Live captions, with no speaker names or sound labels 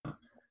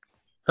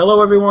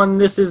Hello, everyone.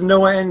 This is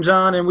Noah and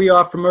John, and we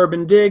are from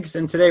Urban Digs.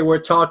 And today we're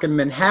talking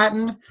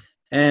Manhattan.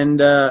 And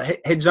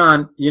hey,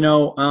 John,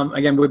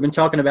 again, we've been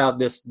talking about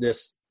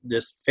this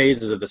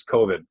phases of this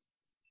COVID.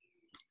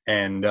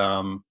 And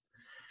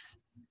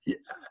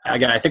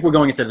again, I think we're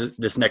going into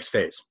this next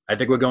phase. I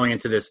think we're going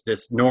into this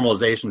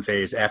normalization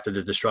phase after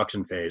the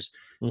destruction phase.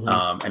 And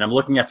I'm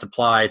looking at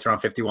supply; it's around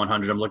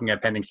 5,100. I'm looking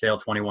at pending sale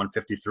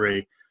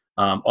 2,153.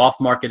 Off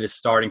market is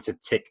starting to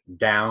tick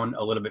down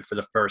a little bit for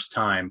the first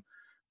time.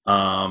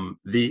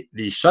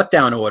 The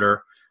shutdown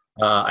order,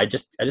 I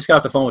just got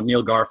off the phone with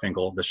Neil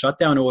Garfinkel. The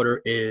shutdown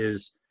order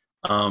is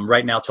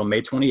right now till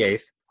May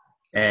 28th,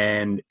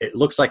 and it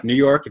looks like New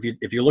York.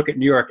 If you look at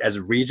New York as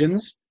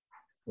regions,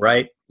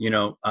 right?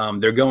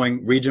 They're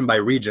going region by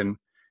region,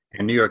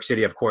 and New York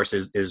City, of course,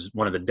 is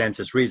one of the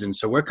densest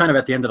regions. So we're kind of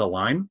at the end of the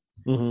line.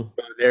 So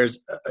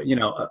there's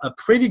a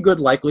pretty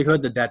good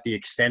likelihood that the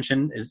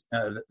extension is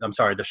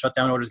the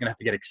shutdown order is going to have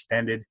to get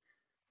extended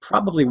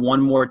probably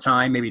one more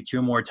time, maybe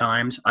two more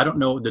times. I don't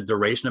know the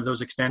duration of those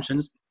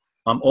extensions.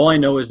 All I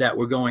know is that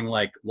we're going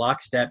like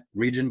lockstep,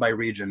 region by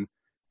region,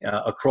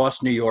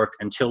 across New York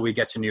until we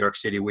get to New York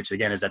City, which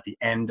again is at the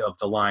end of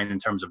the line in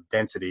terms of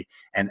density.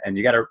 And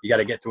you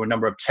gotta get through a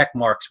number of check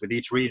marks with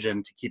each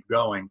region to keep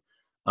going.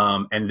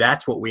 And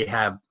that's what we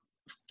have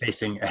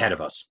facing ahead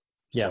of us.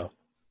 Yeah. So,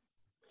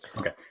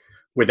 okay.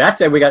 With that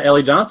said, we got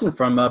Ellie Johnson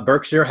from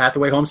Berkshire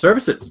Hathaway Home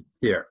Services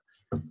here.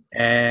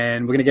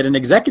 And we're going to get an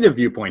executive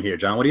viewpoint here.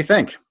 John, what do you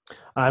think?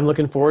 I'm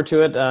looking forward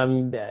to it.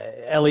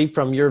 Ellie,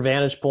 from your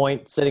vantage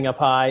point, sitting up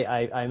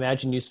high, I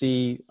imagine you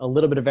see a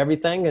little bit of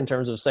everything in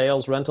terms of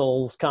sales,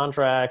 rentals,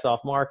 contracts,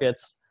 off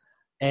markets.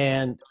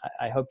 And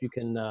I hope you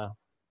can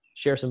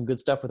share some good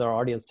stuff with our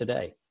audience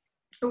today.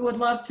 I would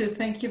love to.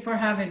 Thank you for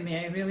having me.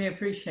 I really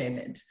appreciate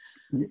it.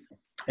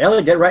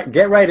 Ellie, get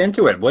right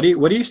into it. What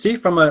do you see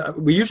from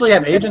we usually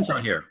have agents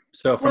on here.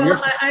 So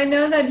I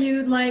know that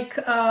you like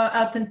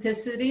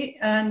authenticity,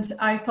 and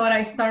I thought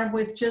I start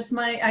with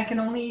I can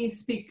only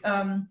speak,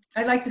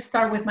 I like to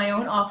start with my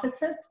own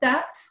office's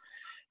stats.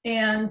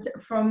 And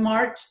from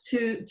March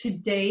to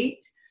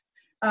date,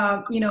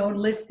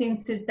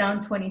 listings is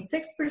down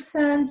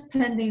 26%,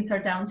 pendings are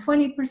down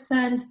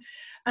 20%.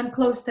 And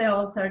closed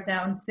sales are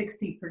down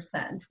 60%,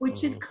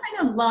 which is kind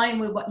of in line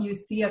with what you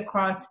see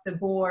across the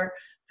board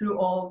through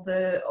all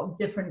the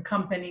different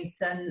companies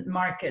and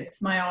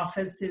markets. My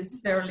office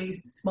is fairly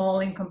small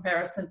in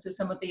comparison to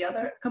some of the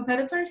other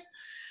competitors.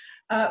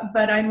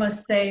 But I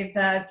must say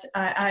that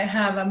I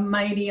have a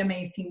mighty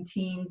amazing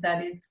team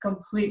that is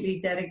completely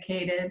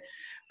dedicated,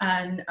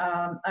 and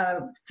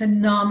a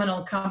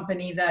phenomenal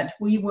company that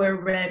we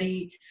were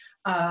ready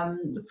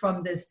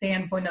from the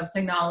standpoint of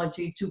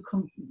technology to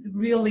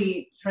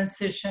really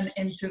transition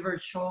into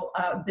virtual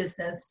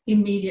business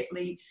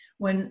immediately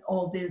when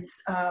all this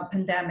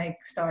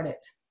pandemic started.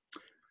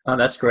 Oh,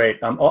 that's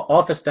great.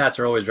 Office stats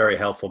are always very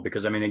helpful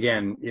because,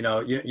 again,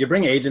 you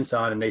bring agents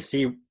on and they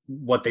see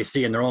what they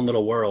see in their own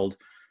little world.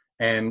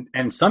 And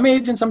some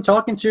agents I'm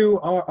talking to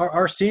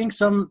are seeing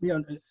some,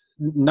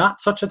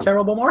 not such a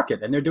terrible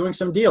market, and they're doing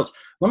some deals.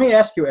 Let me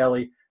ask you,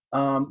 Ellie,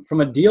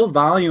 from a deal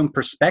volume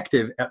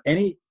perspective,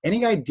 any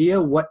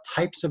idea what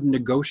types of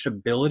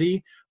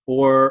negotiability,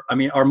 or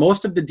are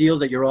most of the deals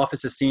that your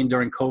office has seen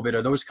during COVID,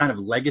 are those kind of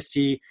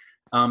legacy?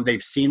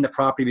 They've seen the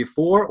property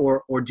before,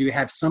 or do you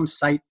have some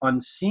sight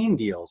unseen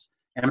deals?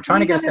 And I'm trying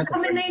to get a sense a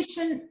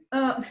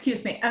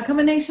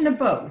combination of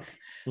both.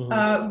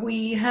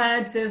 We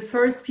had the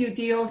first few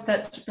deals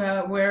that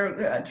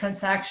were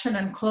transaction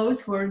and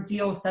close were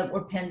deals that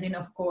were pending,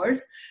 of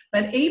course.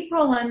 But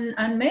April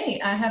and May,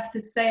 I have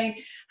to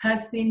say,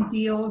 has been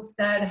deals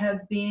that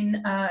have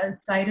been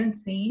sight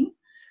unseen,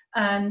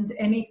 and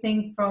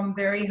anything from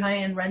very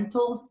high-end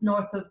rentals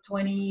north of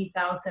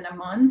 $20,000 a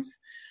month.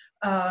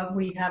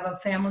 We have a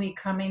family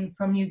coming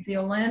from New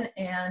Zealand,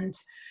 and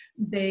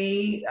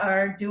they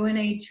are doing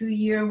a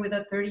 2-year with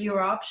a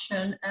 30-year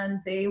option, and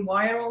they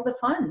wire all the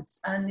funds.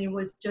 And it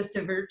was just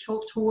a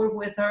virtual tour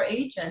with our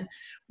agent.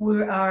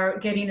 We are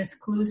getting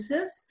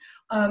exclusives,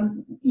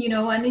 and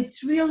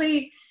it's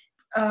really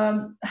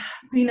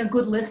being a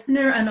good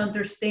listener and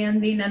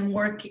understanding and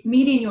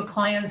meeting your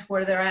clients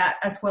where they're at,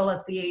 as well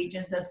as the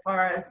agents as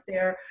far as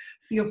their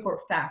feel for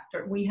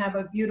factor. We have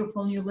a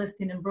beautiful new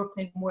listing in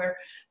Brooklyn where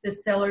the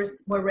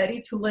sellers were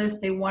ready to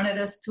list. They wanted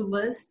us to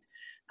list.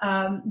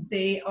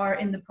 They are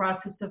in the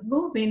process of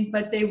moving,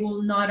 but they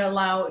will not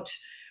allow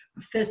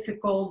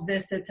physical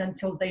visits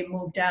until they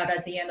moved out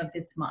at the end of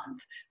this month.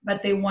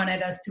 But they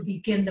wanted us to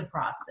begin the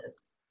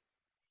process.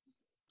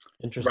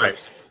 Interesting.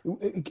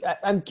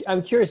 Right.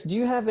 I'm curious, do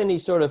you have any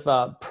sort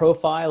of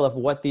profile of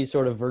what these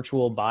sort of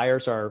virtual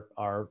buyers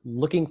are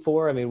looking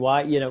for?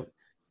 Why,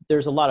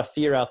 there's a lot of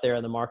fear out there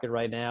in the market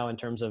right now in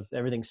terms of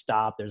everything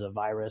stopped. There's a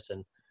virus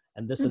and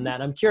this and that.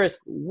 And I'm curious,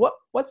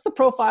 what's the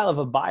profile of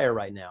a buyer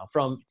right now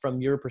from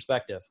your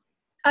perspective?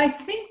 I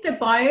think the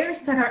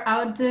buyers that are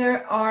out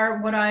there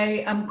are what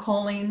I am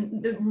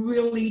calling the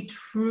really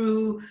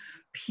true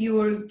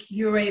pure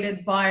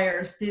curated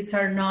buyers. These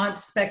are not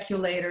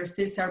speculators.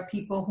 These are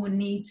people who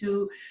need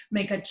to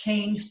make a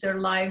change. Their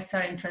lives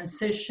are in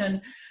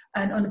transition.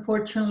 And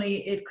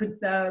unfortunately, it could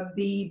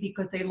be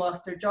because they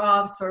lost their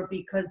jobs or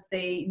because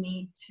they're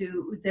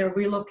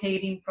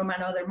relocating from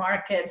another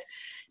market.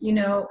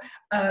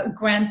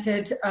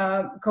 Granted,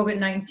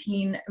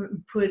 COVID-19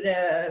 put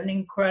an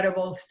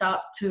incredible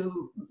stop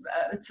to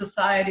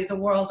society, the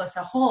world as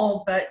a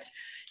whole, but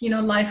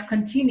life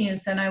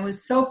continues. And I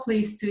was so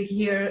pleased to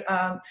hear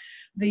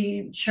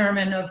the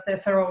chairman of the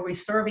Federal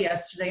Reserve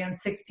yesterday on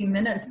 60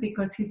 Minutes,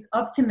 because his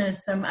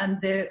optimism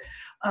and the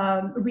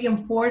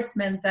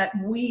reinforcement that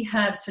we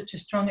had such a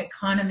strong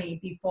economy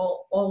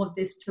before all of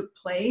this took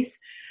place.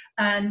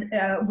 And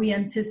we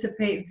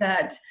anticipate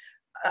that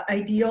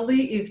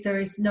ideally, if there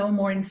is no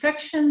more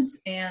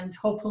infections, and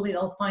hopefully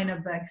they'll find a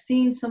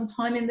vaccine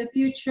sometime in the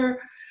future,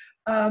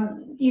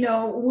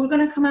 we're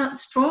going to come out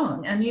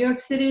strong. And New York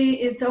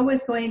City is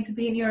always going to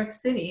be New York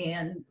City,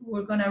 and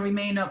we're going to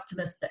remain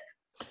optimistic.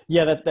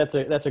 Yeah, that's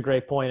a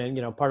great point.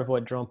 And, part of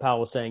what Jerome Powell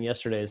was saying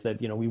yesterday is that,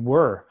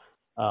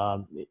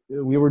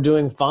 we were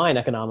doing fine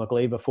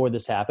economically before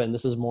this happened.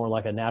 This is more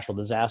like a natural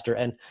disaster.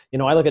 And,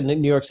 I look at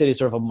New York City as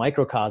sort of a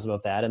microcosm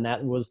of that. And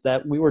that was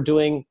that we were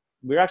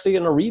actually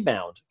in a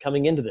rebound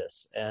coming into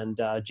this. And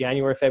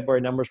January,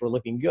 February numbers were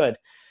looking good.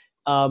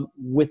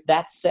 With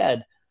that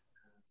said,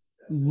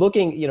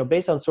 looking,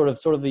 based on sort of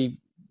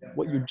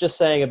what you're just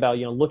saying about,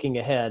 looking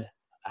ahead,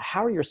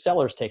 how are your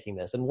sellers taking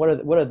this, and what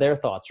are their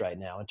thoughts right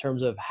now in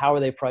terms of how are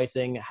they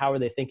pricing, how are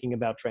they thinking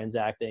about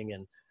transacting,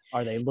 and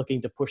are they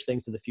looking to push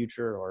things to the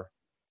future? Or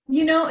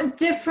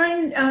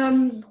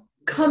different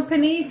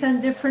companies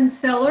and different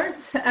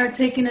sellers are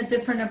taking a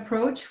different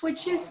approach,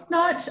 which is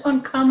not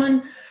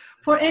uncommon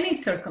for any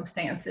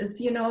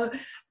circumstances.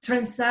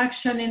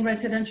 Transaction in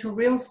residential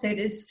real estate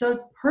is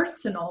so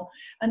personal,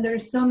 and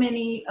there's so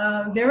many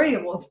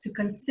variables to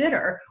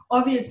consider.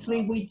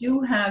 Obviously, we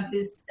do have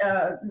this,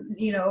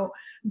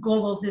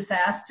 global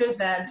disaster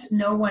that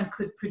no one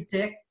could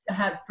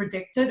have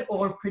predicted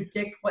or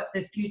predict what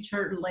the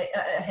future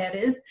ahead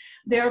is.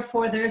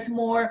 Therefore, there's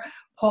more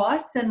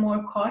pause and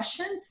more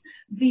cautions.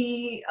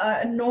 The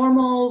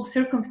normal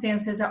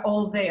circumstances are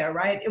all there,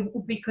 right?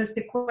 Because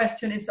the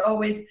question is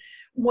always,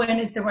 when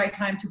is the right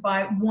time to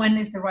buy? When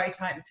is the right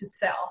time to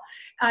sell?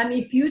 And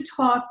if you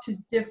talk to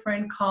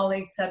different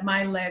colleagues at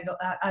my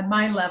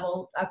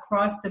level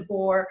across the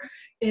board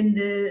in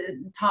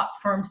the top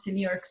firms in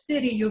New York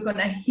City, you're going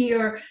to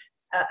hear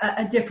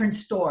a different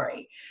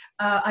story.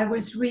 I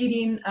was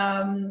reading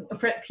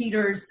Fred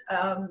Peters'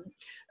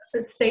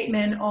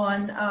 statement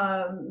on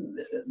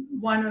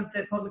one of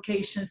the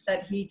publications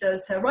that he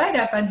does a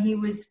write-up, and he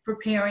was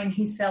preparing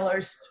his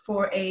sellers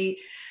for a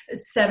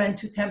 7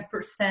 to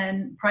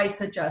 10% price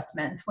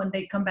adjustments when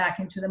they come back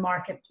into the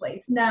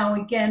marketplace. Now,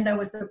 again, that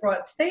was a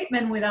broad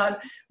statement without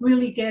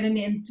really getting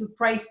into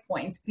price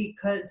points,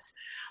 because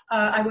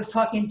I was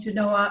talking to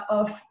Noah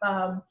of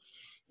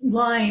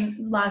Line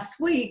last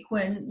week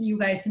when you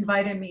guys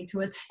invited me to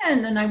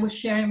attend, and I was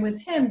sharing with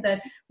him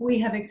that we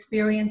have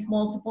experienced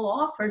multiple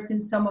offers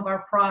in some of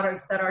our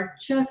products that are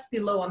just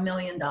below $1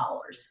 million.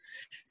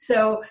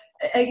 So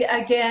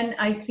again,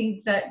 I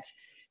think that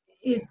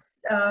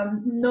it's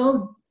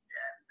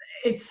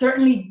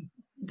certainly,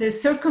 the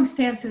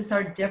circumstances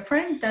are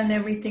different than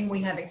everything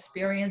we have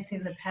experienced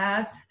in the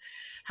past.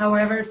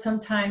 However,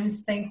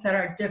 sometimes things that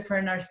are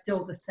different are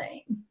still the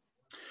same.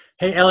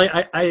 Hey, Ellie,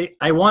 I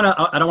don't want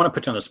to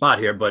put you on the spot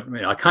here, but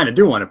I kind of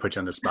do want to put you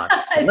on the spot.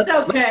 It's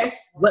okay.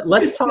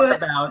 Let's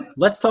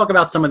talk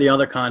about some of the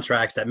other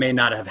contracts that may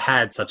not have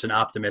had such an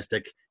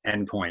optimistic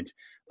endpoint.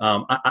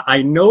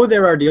 I know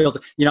there are deals.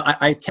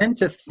 I tend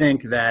to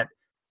think that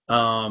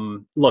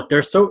look,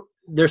 there's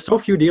so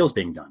few deals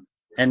being done,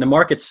 and the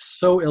market's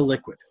so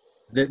illiquid.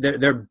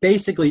 There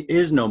basically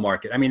is no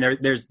market. I mean,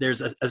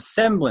 there's a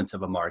semblance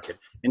of a market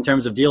in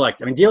terms of deal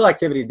activity. I mean, deal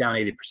activity is down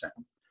 80%.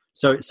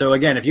 So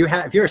again, if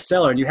you're a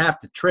seller and you have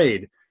to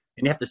trade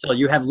and you have to sell,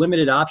 you have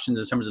limited options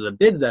in terms of the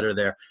bids that are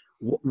there.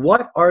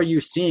 What are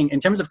you seeing in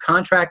terms of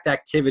contract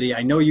activity?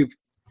 I know you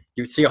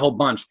see a whole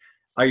bunch.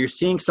 Are you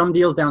seeing some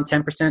deals down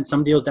 10%,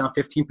 some deals down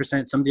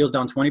 15%, some deals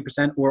down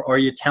 20%? Or are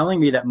you telling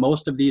me that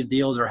most of these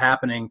deals are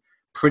happening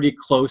pretty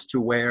close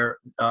to where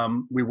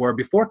we were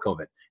before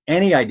COVID?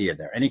 Any idea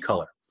there? Any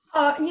color?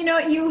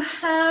 You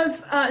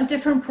have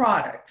different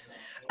products.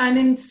 And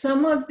in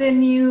some of the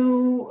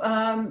new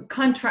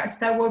contracts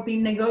that were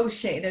being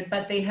negotiated,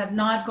 but they have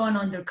not gone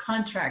under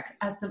contract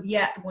as of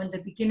yet, when the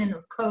beginning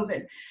of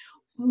COVID,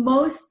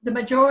 the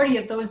majority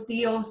of those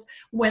deals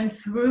went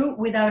through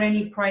without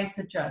any price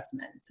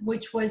adjustments,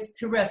 which was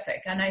terrific.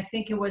 And I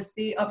think it was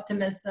the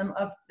optimism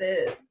of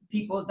the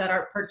people that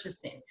are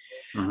purchasing.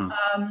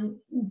 Mm-hmm.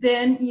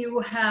 Then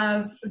you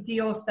have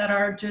deals that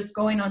are just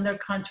going under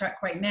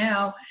contract right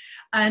now.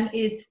 And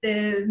it's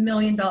the $1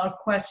 million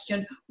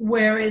question: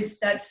 where is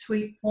that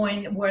sweet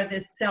point where the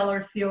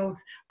seller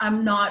feels,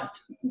 I'm not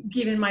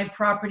giving my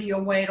property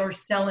away or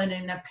selling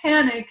in a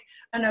panic,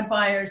 and a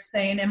buyer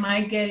saying, am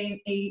I getting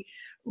a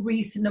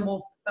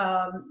reasonable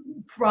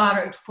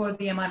product for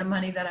the amount of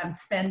money that I'm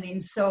spending.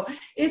 So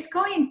it's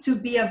going to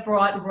be a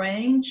broad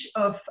range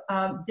of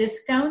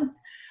discounts,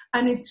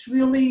 and it's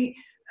really,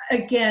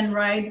 again,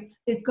 right,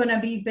 it's going to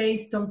be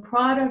based on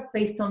product,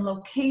 based on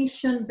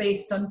location,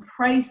 based on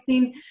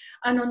pricing,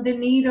 and on the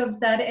need of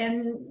that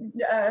end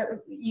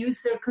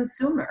user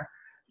consumer.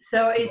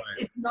 So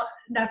it's not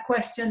that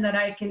question that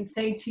I can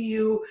say to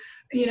you,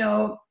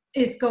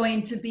 it's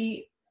going to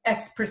be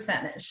X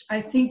percentage.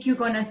 I think you're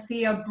going to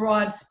see a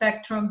broad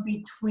spectrum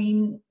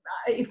between,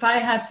 if I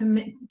had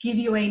to give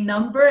you a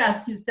number,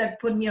 as you said,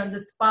 put me on the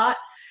spot,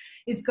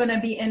 it's going to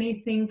be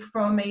anything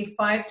from a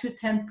 5 to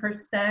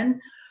 10%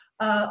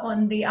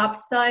 on the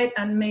upside,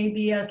 and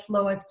maybe as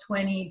low as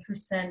 20%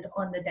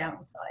 on the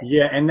downside.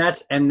 Yeah, and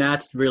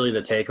that's really the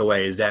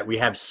takeaway, is that we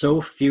have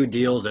so few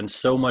deals and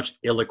so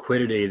much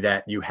illiquidity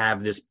that you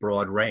have this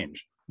broad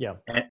range. Yeah,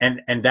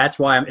 and that's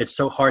why it's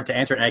so hard to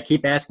answer. And I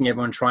keep asking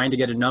everyone, trying to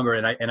get a number.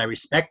 And I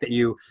respect that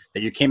you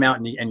came out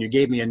and you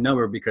gave me a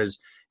number, because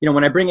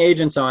when I bring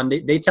agents on,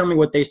 they tell me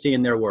what they see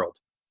in their world.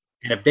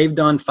 And if they've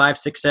done 5,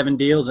 6, 7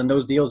 deals, and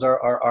those deals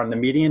are on the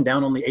median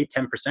down only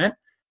 8-10%,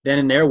 then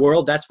in their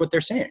world, that's what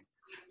they're seeing.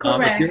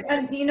 Correct.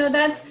 And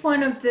that's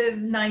one of the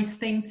nice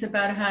things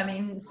about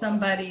having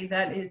somebody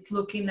that is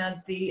looking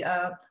at the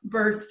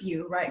bird's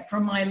view, right,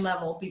 from my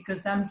level,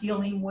 because I'm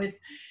dealing with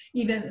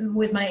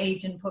my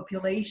agent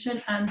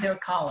population and their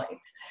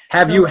colleagues.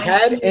 Have you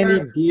had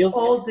any deals?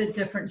 All the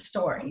different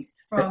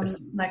stories from,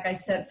 like I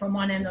said, from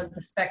one end of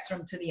the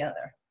spectrum to the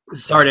other.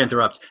 Sorry to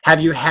interrupt.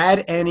 Have you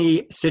had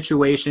any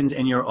situations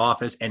in your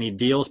office, any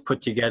deals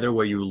put together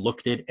where you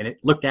looked at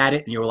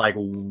it and you were like,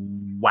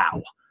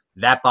 wow,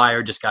 that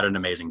buyer just got an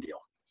amazing deal?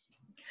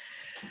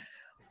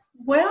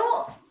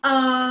 Well,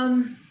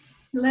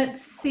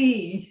 let's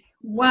see.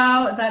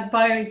 Wow, that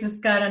buyer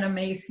just got an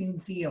amazing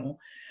deal.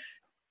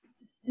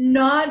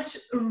 Not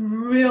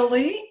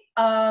really.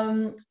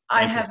 I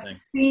have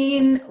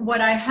seen,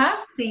 what I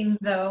have seen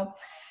though,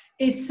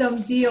 it's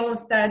some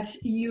deals that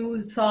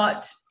you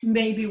thought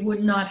maybe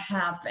would not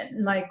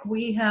happen. Like,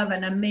 we have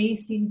an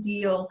amazing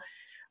deal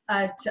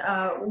at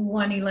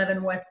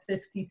 111 West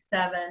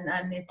 57,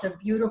 and it's a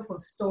beautiful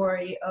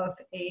story of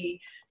a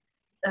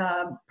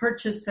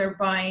purchaser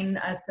buying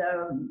as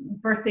a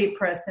birthday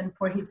present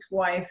for his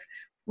wife.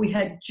 We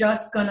had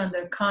just gone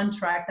under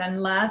contract, and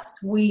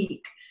last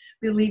week,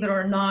 believe it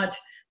or not,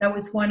 that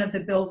was one of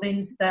the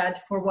buildings that,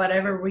 for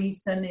whatever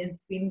reason,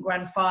 is being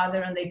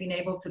grandfathered, and they've been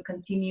able to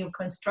continue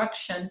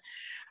construction.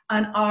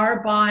 And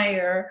our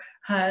buyer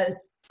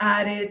has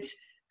added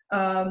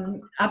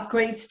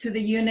upgrades to the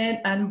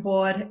unit and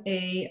bought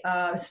a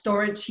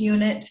storage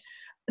unit.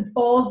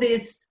 All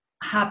this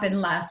happened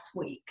last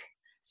week.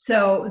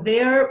 So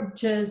they're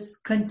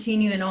just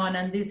continuing on,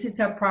 and this is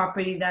a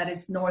property that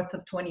is north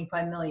of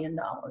 $25 million.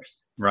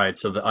 Right.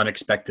 So the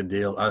unexpected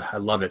deal. I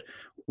love it.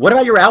 What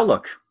about your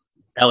outlook,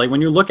 Ellie?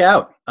 When you look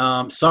out,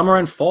 summer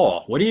and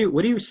fall, what do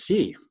you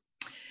see?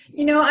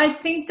 I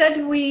think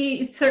that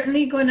we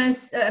certainly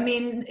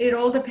it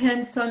all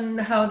depends on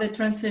how the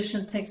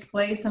transition takes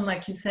place. And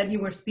like you said, you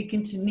were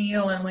speaking to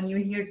Neil, and when you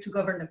hear to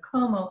Governor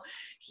Cuomo,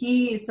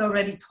 he has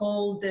already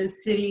told the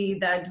city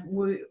that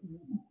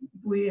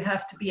we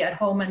have to be at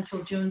home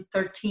until June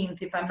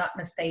 13th, if I'm not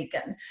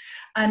mistaken.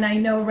 And I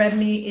know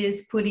REBNY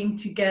is putting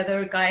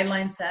together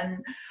guidelines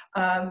and,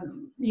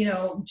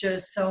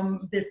 just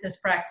some business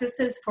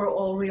practices for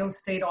all real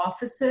estate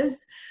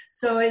offices.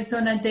 So it's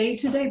on a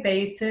day-to-day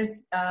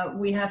basis.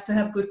 We have to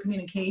have good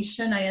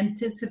communication. I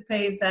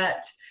anticipate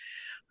that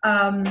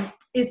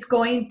it's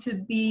going to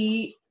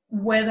be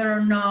whether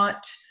or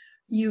not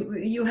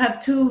you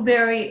have two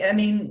very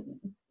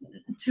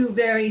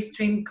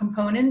extreme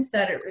components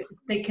that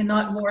they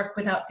cannot work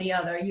without the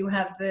other. You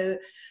have the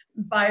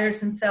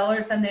buyers and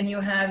sellers, and then you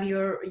have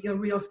your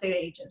real estate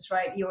agents,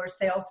 right? Your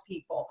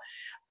salespeople.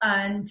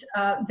 And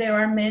there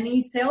are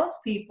many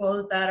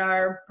salespeople that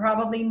are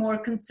probably more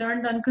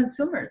concerned than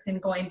consumers in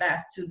going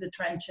back to the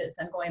trenches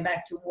and going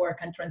back to work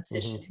and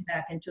transitioning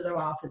back into their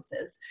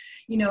offices.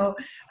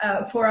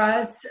 For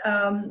us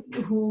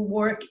who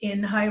work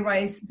in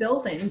high-rise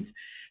buildings,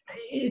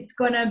 it's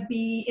going to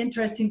be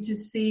interesting to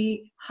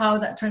see how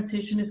that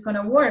transition is going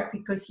to work,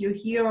 because you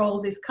hear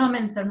all these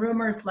comments and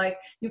rumors like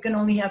you can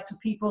only have 2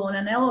 people on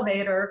an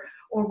elevator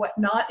or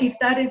whatnot. If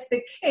that is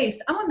the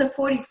case, I'm on the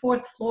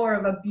 44th floor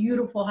of a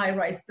beautiful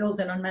high-rise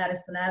building on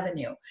Madison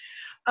Avenue.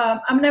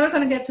 I'm never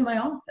going to get to my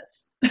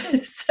office.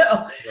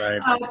 So,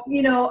 right.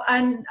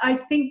 And I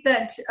think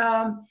that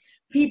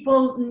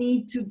people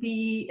need to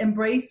be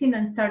embracing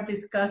and start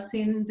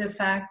discussing the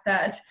fact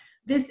that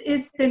this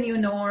is the new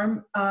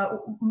norm.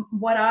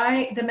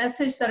 The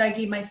message that I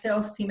give my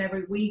sales team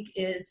every week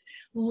is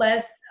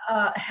let's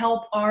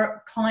help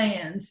our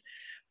clients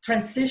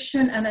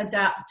transition and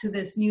adapt to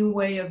this new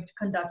way of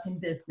conducting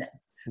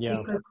business. Yeah.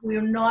 Because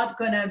we're not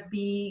going to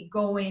be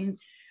going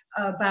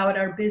about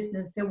our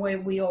business the way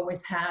we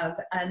always have,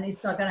 and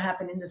it's not going to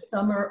happen in the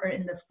summer or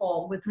in the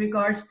fall. With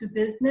regards to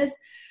business,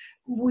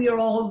 we are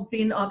all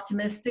being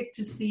optimistic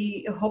to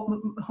see,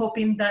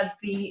 hoping that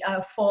the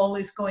fall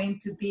is going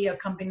to be a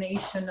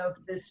combination of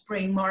the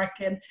spring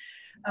market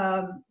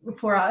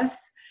for us.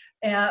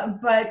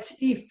 But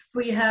if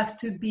we have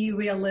to be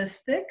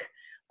realistic,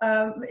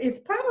 it's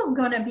probably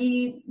going to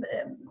be,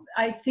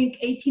 I think,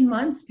 18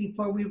 months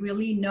before we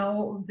really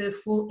know the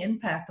full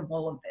impact of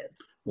all of this.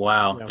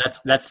 Wow. Yeah.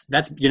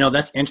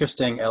 That's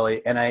interesting,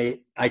 Ellie. And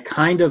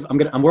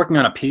I'm working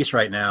on a piece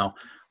right now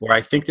where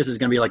I think this is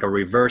going to be like a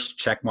reverse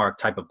checkmark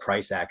type of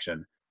price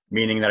action,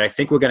 meaning that I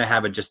think we're going to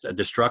have just a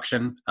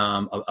destruction,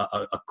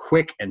 a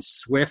quick and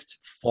swift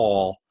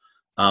fall.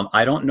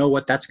 I don't know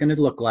what that's going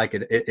to look like.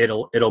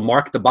 It'll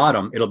mark the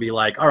bottom. It'll be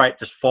like, all right,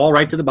 just fall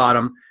right to the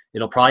bottom.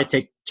 It'll probably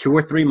take 2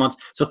 or 3 months.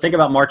 So think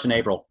about March and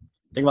April.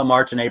 Think about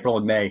March and April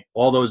and May.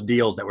 All those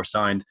deals that were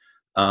signed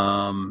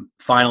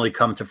finally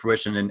come to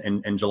fruition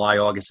in July,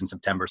 August, and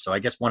September. So I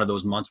guess one of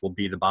those months will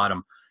be the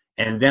bottom.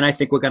 And then I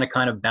think we're going to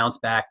kind of bounce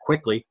back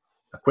quickly,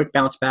 a quick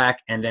bounce back,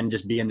 and then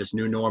just be in this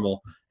new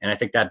normal. And I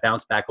think that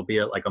bounce back will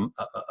be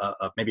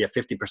maybe a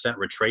 50%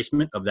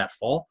 retracement of that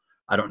fall.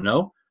 I don't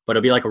know, but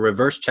it'll be like a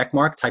reverse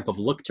checkmark type of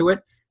look to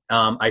it.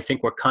 I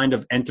think we're kind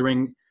of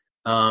entering,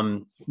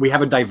 we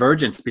have a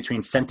divergence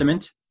between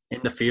sentiment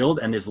in the field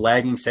and this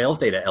lagging sales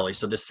data, Ellie.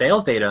 So the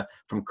sales data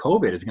from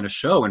COVID is going to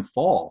show in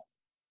fall.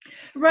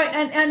 Right.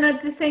 And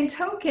at the same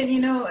token,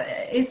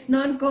 it's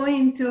not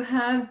going to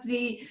have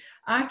the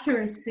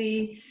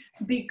accuracy,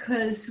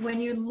 because when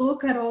you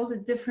look at all the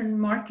different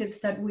markets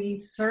that we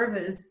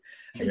service,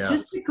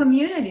 just the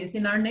communities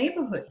in our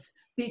neighborhoods,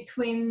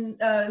 between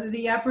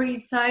the Upper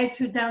East Side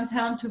to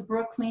downtown to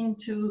Brooklyn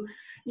to,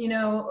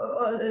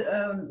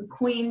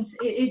 Queens,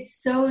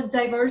 it's so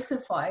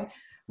diversified.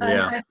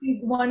 Yeah. And I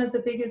think one of the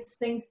biggest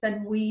things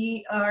that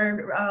we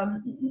are,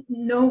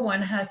 no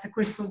one has a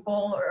crystal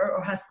ball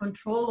or has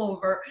control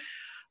over,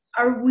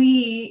 are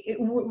we,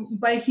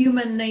 by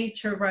human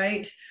nature,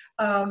 right?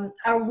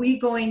 Are we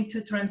going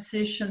to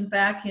transition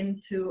back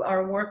into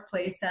our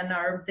workplace and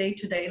our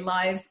day-to-day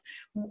lives,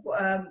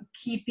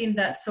 keeping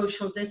that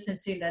social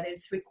distancing that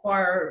is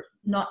required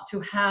not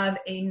to have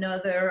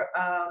another,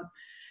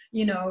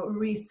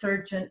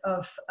 resurgence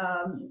of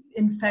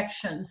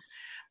infections?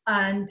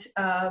 And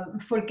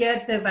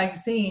forget the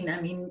vaccine.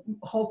 I mean,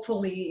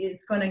 hopefully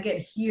it's going to get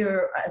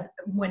here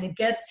when it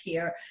gets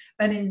here.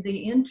 But in the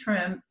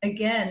interim,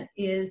 again,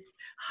 is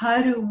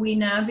how do we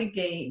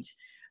navigate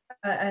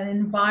an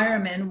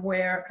environment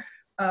where,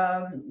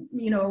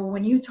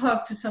 when you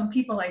talk to some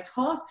people I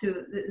talk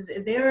to,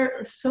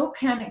 they're so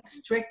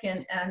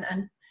panic-stricken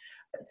and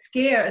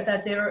scared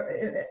that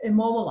they're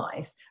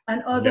immobilized.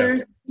 And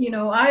others,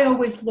 I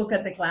always look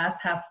at the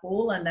glass half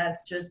full, and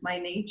that's just my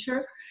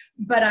nature.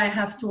 But I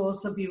have to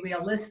also be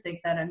realistic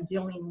that I'm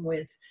dealing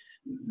with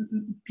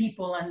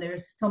people, and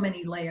there's so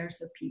many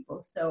layers of people.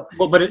 So,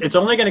 but it's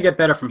only going to get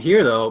better from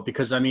here, though,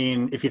 because I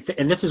mean, if you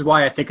and this is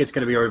why I think it's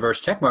going to be a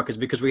reverse checkmark, is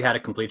because we had a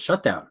complete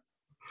shutdown.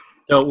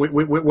 So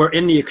we're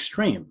in the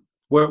extreme.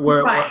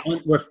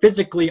 We're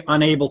physically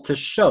unable to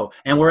show,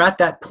 and we're at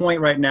that point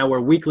right now where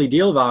weekly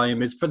deal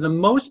volume is, for the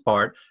most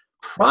part,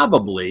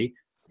 probably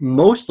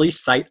mostly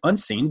sight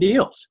unseen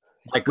deals.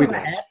 Like we've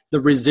had the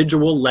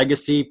residual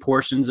legacy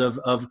portions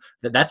of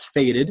that's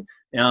faded.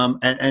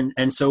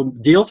 And so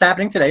deals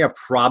happening today are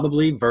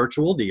probably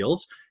virtual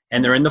deals,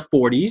 and they're in the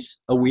 40s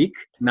a week,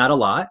 not a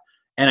lot.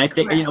 And I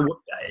think, where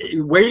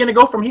are you going to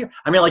go from here?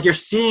 I mean, like, you're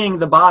seeing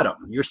the bottom,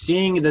 you're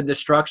seeing the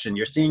destruction,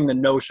 you're seeing the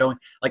no showing.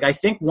 Like, I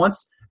think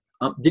once,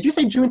 did you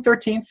say June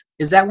 13th?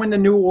 Is that when the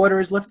new order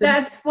is lifted?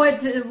 That's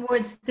what's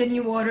the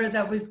new order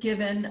that was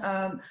given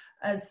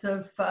as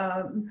of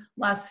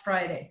last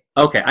Friday.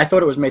 Okay, I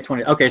thought it was May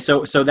 20th. Okay,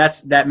 so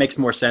that makes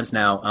more sense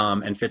now,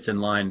 and fits in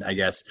line, I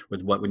guess,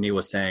 with what Neil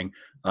was saying.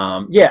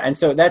 And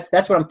so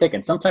that's what I'm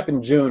thinking. Sometime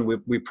in June,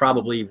 we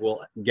probably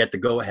will get the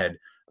go ahead.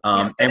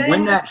 And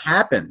when that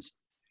happens,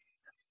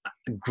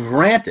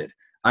 granted,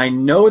 I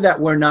know that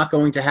we're not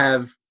going to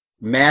have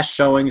mass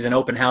showings and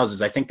open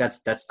houses. I think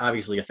that's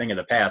obviously a thing of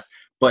the past.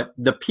 But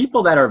the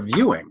people that are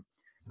viewing,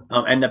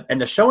 and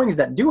the showings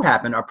that do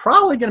happen, are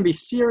probably going to be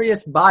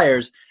serious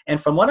buyers.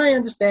 And from what I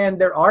understand,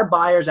 there are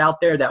buyers out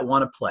there that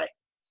want to play.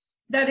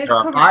 That is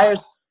correct.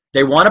 Buyers,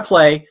 they want to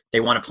play.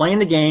 They want to play in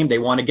the game. They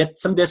want to get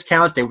some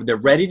discounts. They're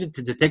ready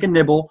to take a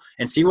nibble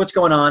and see what's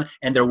going on.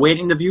 And they're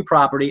waiting to view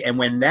property. And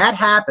when that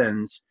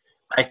happens,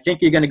 I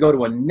think you're going to go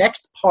to a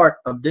next part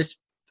of this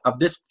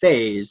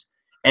phase.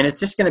 And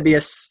it's just going to be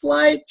a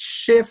slight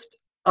shift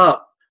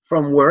up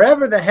from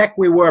wherever the heck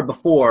we were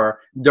before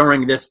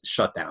during this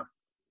shutdown.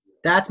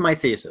 That's my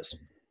thesis.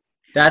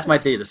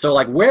 So,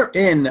 like, we're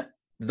in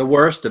the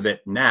worst of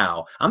it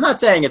now. I'm not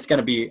saying it's going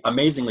to be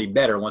amazingly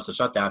better once the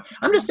shutdown.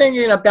 I'm just saying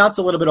you're going to bounce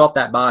a little bit off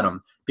that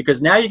bottom,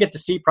 because now you get to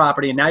see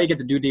property, and now you get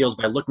to do deals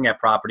by looking at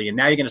property, and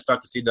now you're going to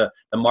start to see the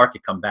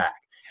market come back.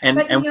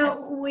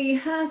 But we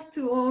have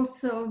to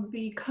also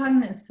be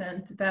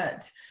cognizant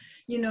that,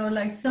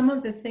 like, some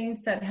of the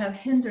things that have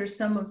hindered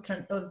some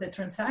of the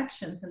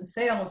transactions and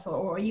sales,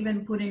 or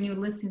even putting new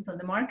listings on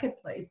the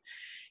marketplace,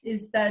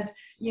 is that,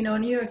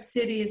 New York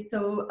City is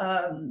so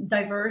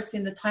diverse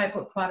in the type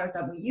of product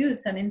that we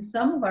use. And in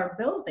some of our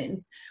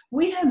buildings,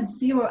 we have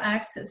zero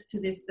access to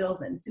these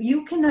buildings.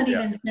 You cannot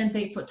even send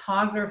a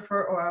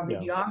photographer or a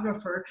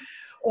videographer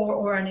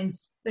or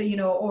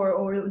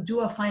or do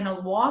a final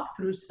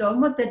walkthrough.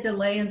 Some of the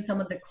delay and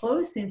some of the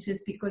closings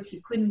is because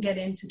you couldn't get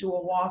in to do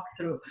a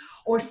walkthrough,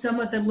 or some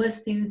of the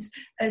listings,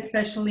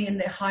 especially in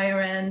the higher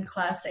end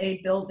Class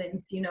A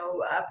buildings,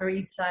 Upper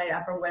East Side,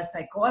 Upper West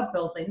Side co-op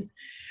buildings.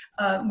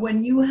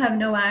 When you have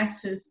no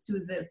access to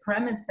the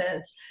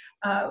premises,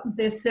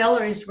 the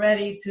seller is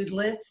ready to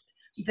list.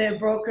 The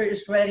broker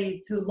is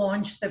ready to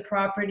launch the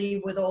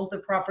property with all the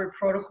proper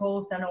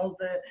protocols and all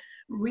the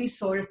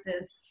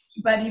resources.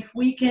 But if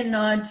we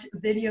cannot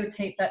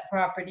videotape that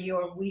property,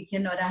 or we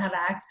cannot have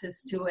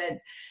access to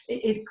it,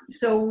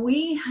 so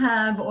we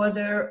have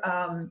other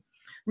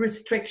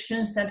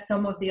restrictions that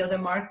some of the other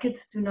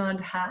markets do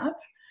not have.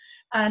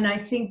 And I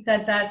think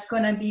that that's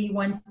going to be,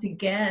 once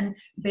again,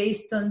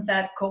 based on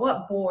that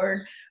co-op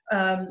board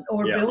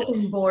or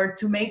building board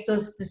to make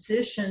those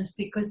decisions,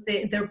 because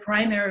their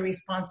primary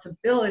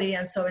responsibility,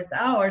 and so is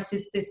ours,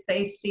 is the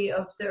safety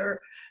of their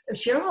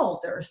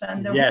shareholders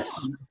and their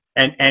homes.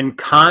 And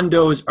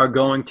condos are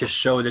going to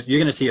show this. You're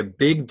going to see a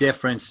big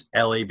difference,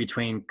 Ellie,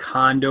 between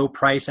condo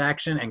price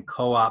action and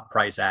co-op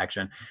price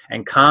action.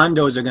 And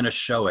condos are going to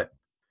show it.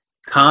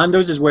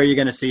 Condos is where you're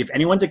going to see, if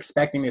anyone's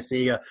expecting to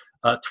see a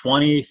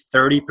 20,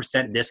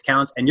 30%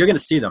 discounts, and you're going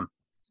to see them.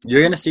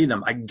 You're going to see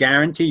them. I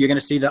guarantee you're going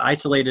to see the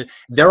isolated.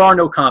 There are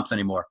no comps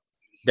anymore.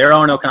 There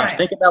are no comps. Right.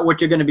 Think about what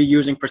you're going to be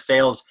using for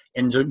sales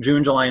in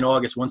June, July, and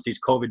August once these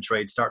COVID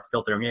trades start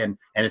filtering in,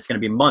 and it's going to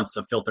be months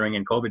of filtering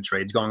in COVID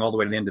trades going all the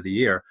way to the end of the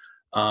year.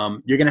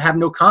 You're going to have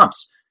no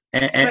comps,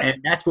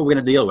 and that's what we're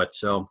going to deal with.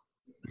 So.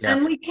 Yeah.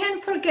 And we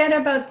can't forget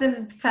about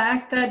the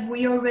fact that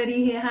we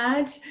already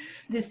had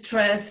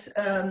distress,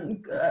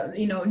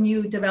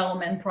 new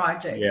development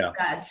projects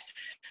that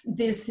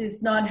this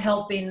is not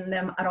helping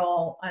them at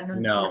all.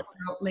 And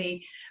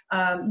unfortunately,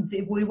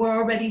 we were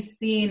already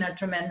seeing a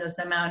tremendous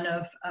amount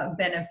of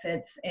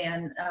benefits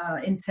and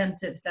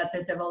incentives that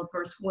the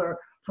developers were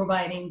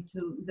providing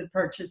to the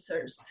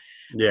purchasers.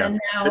 Yeah. And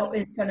now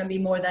it's going to be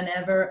more than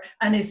ever.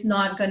 And it's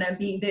not going to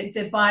be,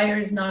 the buyer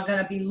is not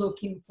going to be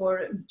looking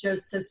for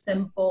just a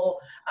simple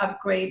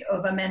upgrade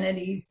of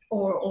amenities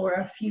or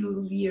a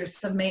few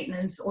years of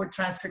maintenance or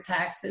transfer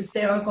taxes.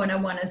 They are going to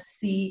want to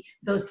see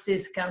those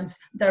discounts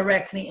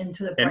directly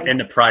into the price. In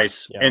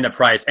the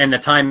price. And the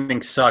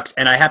timing sucks.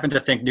 And I happen to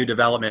think new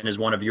development is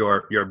one of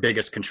your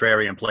biggest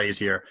contrarian plays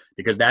here,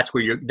 because that's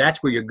where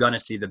you're going to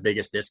see the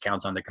biggest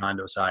discounts on the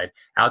condo side,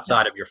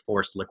 outside of your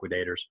forced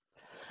liquidators.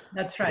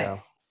 That's right. Yeah.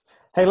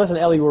 Hey, listen,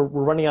 Ellie, we're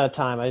running out of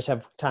time. I just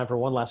have time for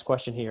one last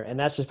question here. And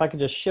that's if I could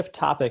just shift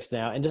topics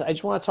now. And I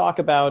just want to talk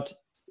about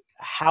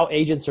how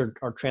agents are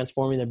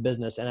transforming their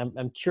business. And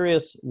I'm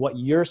curious what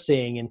you're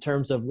seeing in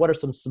terms of what are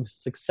some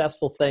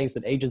successful things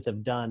that agents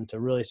have done to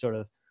really sort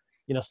of,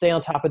 stay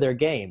on top of their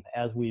game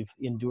as we've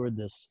endured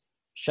this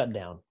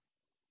shutdown.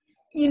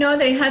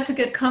 They had to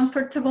get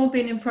comfortable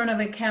being in front of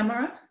a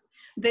camera.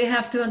 They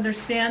have to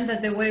understand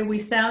that the way we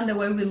sound, the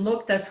way we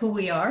look, that's who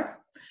we are.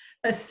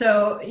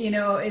 So,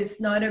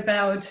 it's not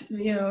about,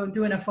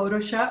 doing a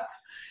Photoshop.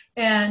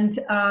 And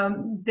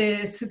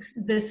the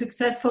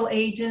successful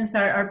agents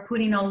are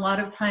putting a lot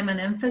of time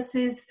and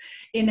emphasis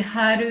in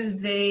how do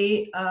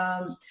they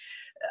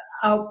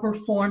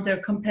outperform their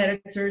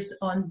competitors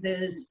on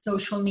the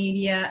social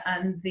media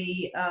and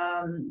the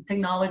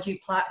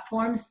technology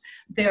platforms.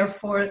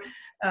 Therefore,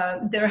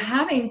 they're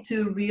having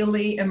to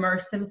really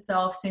immerse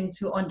themselves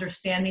into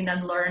understanding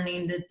and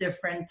learning the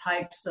different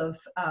types of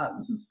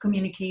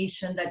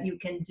communication that you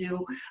can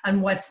do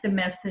and what's the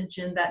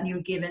messaging that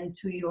you're giving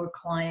to your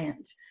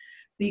client.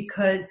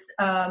 Because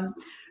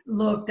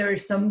look, there are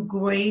some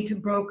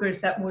great brokers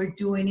that were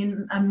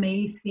doing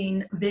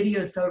amazing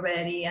videos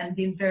already and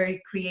being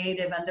very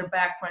creative, and their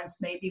backgrounds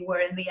maybe were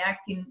in the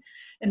acting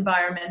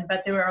environment,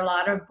 but there are a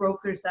lot of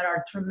brokers that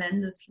are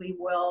tremendously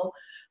well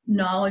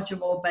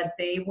knowledgeable, but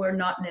they were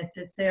not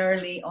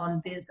necessarily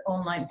on these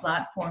online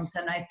platforms.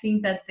 And I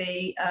think that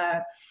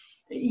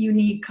you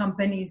need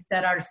companies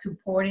that are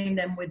supporting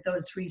them with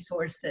those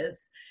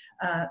resources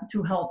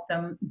to help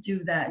them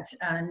do that.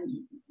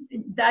 And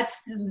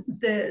that's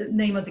the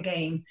name of the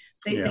game.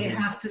 They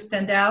have to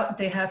stand out.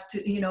 They have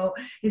to,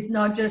 it's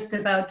not just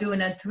about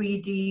doing a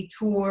 3D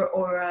tour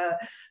or a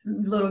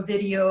little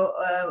video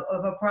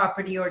of a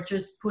property or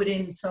just put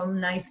in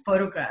some nice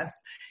photographs.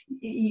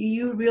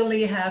 You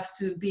really have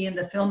to be in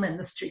the film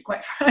industry,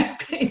 quite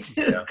frankly,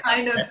 to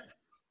kind of.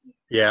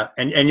 Yeah.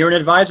 And you're an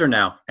advisor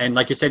now. And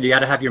like you said, you got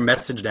to have your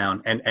message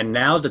down. And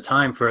now's the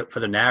time for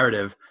the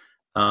narrative.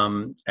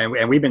 And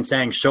we've been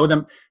saying, show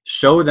them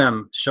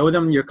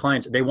your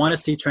clients. They want to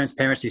see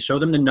transparency. Show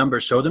them the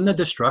numbers, show them the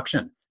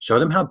destruction, show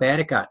them how bad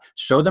it got,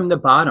 show them the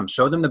bottom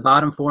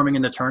forming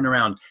in the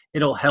turnaround.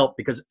 It'll help,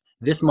 because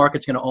this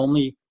market's going to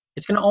only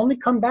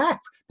come back,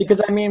 because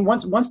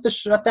once the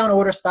shutdown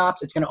order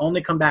stops, it's going to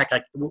only come back.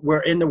 Like,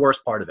 we're in the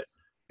worst part of it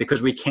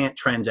because we can't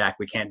transact.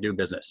 We can't do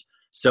business.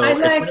 So I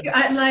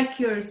like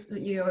your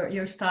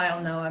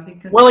style, Noah,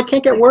 because well, it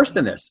can't get worse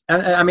than this.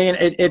 I mean,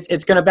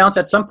 it's going to bounce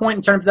at some point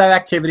in terms of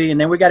activity, and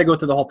then we got to go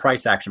through the whole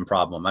price action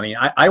problem. I mean,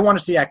 I want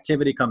to see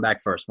activity come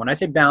back first. When I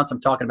say bounce,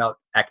 I'm talking about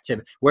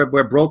activity.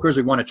 We're brokers,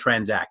 we want to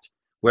transact.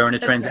 We're in a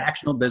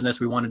transactional business.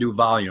 We want to do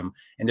volume,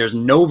 and there's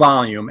no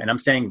volume. And I'm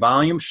saying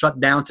volume shut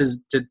down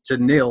to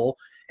nil,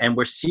 and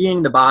we're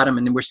seeing the bottom,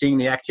 and then we're seeing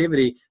the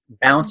activity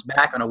bounce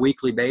back on a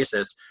weekly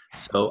basis.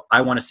 So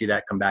I want to see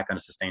that come back on a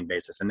sustained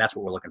basis, and that's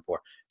what we're looking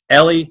for.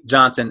 Ellie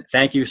Johnson,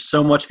 thank you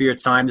so much for your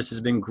time. This has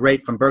been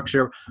great from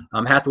Berkshire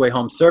Hathaway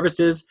Home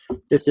Services.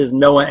 This is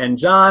Noah and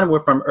John.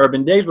 We're from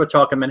Urban Digs. We're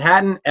talking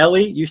Manhattan.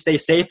 Ellie, you stay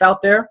safe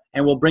out there,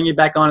 and we'll bring you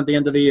back on at the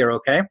end of the year,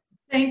 okay?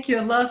 Thank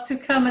you. Love to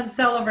come and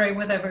celebrate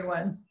with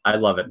everyone. I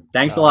love it.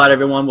 Thanks a lot,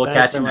 everyone. We'll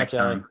catch you next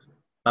time.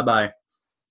 Bye-bye.